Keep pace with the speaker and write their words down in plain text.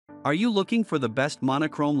Are you looking for the best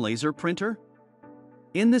monochrome laser printer?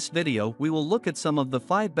 In this video, we will look at some of the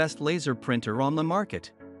 5 best laser printer on the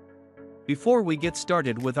market. Before we get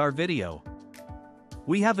started with our video,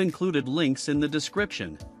 we have included links in the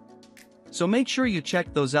description. So make sure you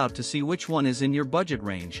check those out to see which one is in your budget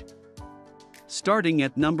range. Starting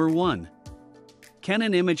at number 1.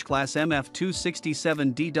 Canon imageCLASS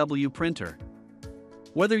MF267dw Printer.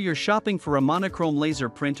 Whether you're shopping for a monochrome laser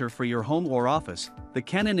printer for your home or office, the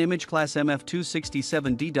Canon imageCLASS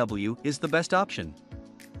MF267dw is the best option.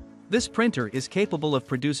 This printer is capable of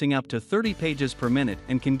producing up to 30 pages per minute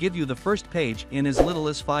and can give you the first page in as little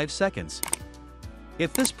as 5 seconds.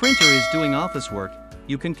 If this printer is doing office work,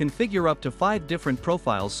 you can configure up to 5 different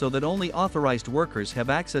profiles so that only authorized workers have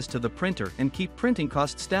access to the printer and keep printing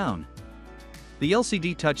costs down. The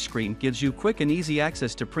LCD touchscreen gives you quick and easy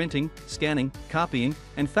access to printing, scanning, copying,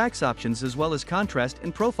 and fax options as well as contrast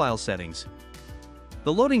and profile settings.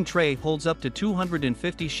 The loading tray holds up to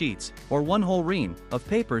 250 sheets, or one whole ream, of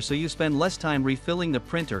paper, so you spend less time refilling the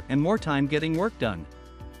printer and more time getting work done.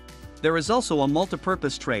 There is also a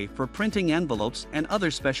multi-purpose tray for printing envelopes and other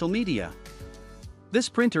special media. This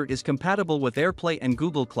printer is compatible with AirPlay and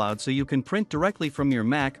Google Cloud, so you can print directly from your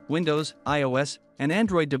Mac, Windows, iOS, and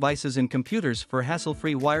Android devices and computers for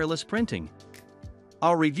hassle-free wireless printing.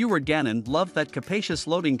 Our reviewer Canon loved that capacious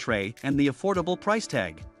loading tray and the affordable price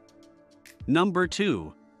tag. Number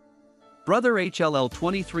 2. Brother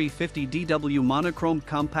HLL2350dw Monochrome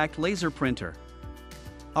Compact Laser Printer.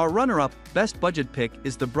 Our runner-up, best budget pick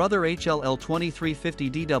is the Brother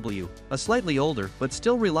HLL2350dw, a slightly older but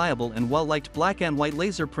still reliable and well-liked black and white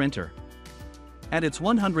laser printer. At its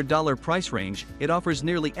 $100 price range, it offers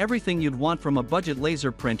nearly everything you'd want from a budget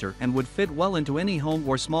laser printer and would fit well into any home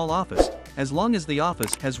or small office, as long as the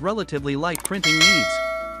office has relatively light printing needs.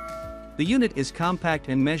 The unit is compact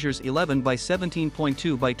and measures 11 by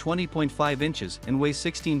 17.2 by 20.5 inches and weighs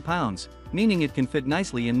 16 pounds, meaning it can fit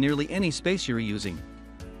nicely in nearly any space you're using.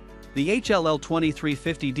 The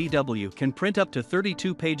HLL2350dw can print up to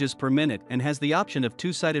 32 pages per minute and has the option of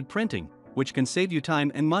two-sided printing, which can save you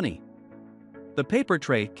time and money. The paper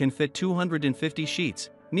tray can fit 250 sheets,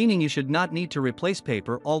 meaning you should not need to replace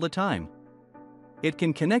paper all the time. It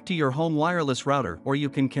can connect to your home wireless router, or you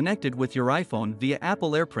can connect it with your iPhone via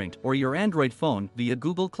Apple AirPrint or your Android phone via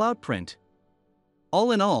Google Cloud Print.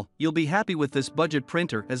 All in all, you'll be happy with this budget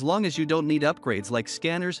printer as long as you don't need upgrades like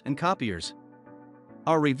scanners and copiers.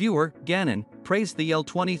 Our reviewer, Canon, praised the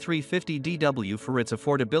L2350dw for its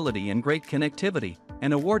affordability and great connectivity,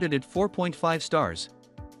 and awarded it 4.5 stars.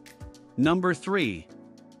 Number 3.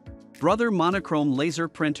 Brother Monochrome Laser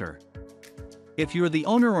Printer. If you're the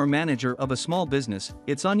owner or manager of a small business,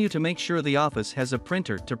 it's on you to make sure the office has a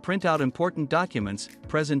printer to print out important documents,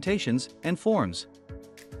 presentations, and forms.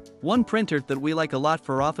 One printer that we like a lot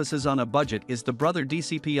for offices on a budget is the Brother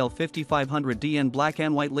DCPL5500DN black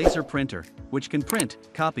and white laser printer, which can print,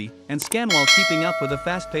 copy, and scan while keeping up with a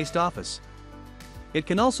fast-paced office. It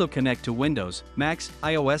can also connect to Windows, Macs,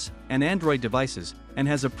 iOS, and Android devices, and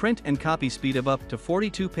has a print and copy speed of up to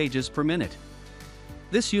 42 pages per minute.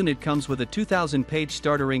 This unit comes with a 2000-page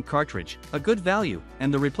starter ink cartridge, a good value,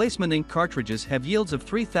 and the replacement ink cartridges have yields of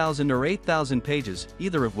 3000 or 8000 pages,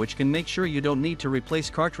 either of which can make sure you don't need to replace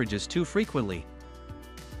cartridges too frequently.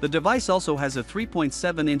 The device also has a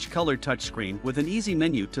 3.7-inch color touchscreen with an easy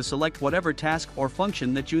menu to select whatever task or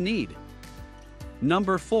function that you need.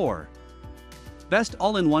 Number 4. Best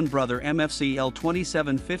All-In-OneBrother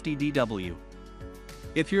MF267dw.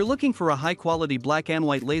 If you're looking for a high-quality black and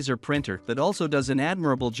white laser printer that also does an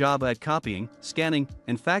admirable job at copying, scanning,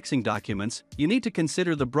 and faxing documents, you need to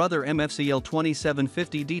consider the Brother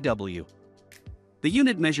MF267dw. The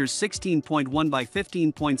unit measures 16.1 by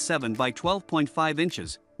 15.7 by 12.5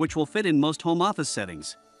 inches, which will fit in most home office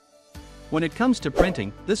settings. When it comes to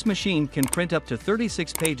printing, this machine can print up to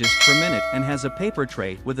 36 pages per minute and has a paper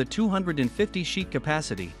tray with a 250 sheet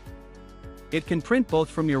capacity. It can print both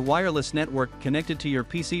from your wireless network connected to your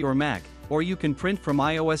PC or Mac, or you can print from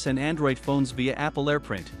iOS and Android phones via Apple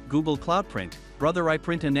AirPrint, Google Cloud Print, Brother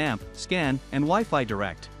iPrint and AMP, Scan, and Wi-Fi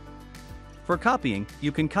Direct. For copying,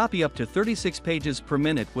 you can copy up to 36 pages per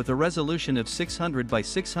minute with a resolution of 600 by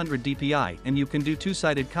 600 dpi, and you can do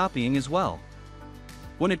two-sided copying as well.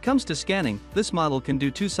 When it comes to scanning, this model can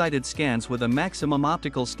do two-sided scans with a maximum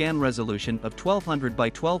optical scan resolution of 1200 by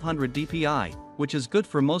 1200 dpi, which is good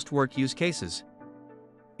for most work use cases.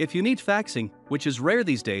 If you need faxing, which is rare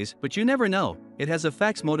these days, but you never know, it has a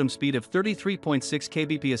fax modem speed of 33.6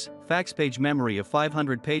 kbps, fax page memory of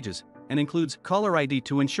 500 pages, and includes caller ID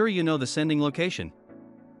to ensure you know the sending location.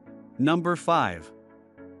 Number 5.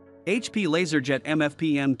 HP LaserJet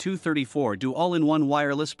MF267dw All-In-One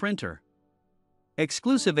Wireless Printer.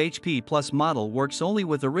 Exclusive HP Plus model works only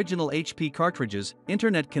with original HP cartridges,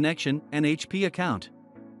 internet connection, and HP account.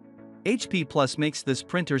 HP Plus makes this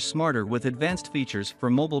printer smarter with advanced features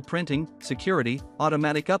for mobile printing, security,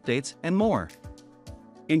 automatic updates, and more.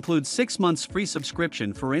 Includes 6 months free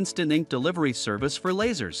subscription for instant ink delivery service for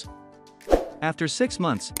lasers. After 6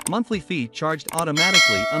 months, monthly fee charged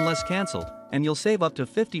automatically unless cancelled, and you'll save up to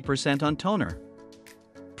 50% on toner.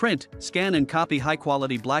 Print, scan and copy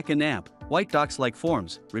high-quality black and amp, white docs like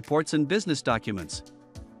forms, reports and business documents.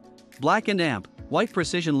 Black and amp, white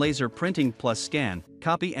precision laser printing plus scan,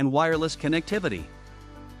 copy and wireless connectivity.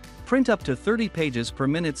 Print up to 30 pages per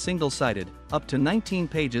minute single-sided, up to 19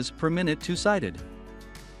 pages per minute two-sided.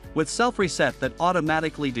 With self-reset that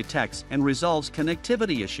automatically detects and resolves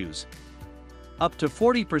connectivity issues. Up to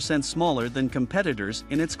 40% smaller than competitors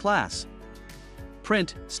in its class.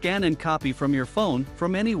 Print, scan and copy from your phone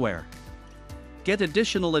from anywhere. Get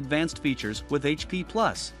additional advanced features with HP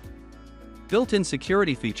Plus. Built-in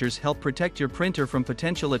security features help protect your printer from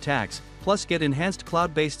potential attacks, plus get enhanced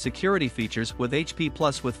cloud-based security features with HP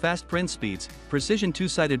Plus with fast print speeds, precision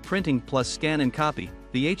two-sided printing plus scan and copy.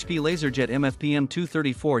 The HP LaserJet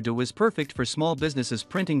MF267dw is perfect for small businesses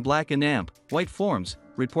printing black and amp, white forms,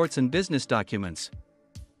 reports and business documents.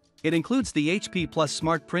 It includes the HP Plus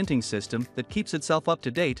smart printing system that keeps itself up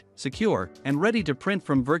to date, secure, and ready to print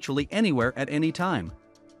from virtually anywhere at any time.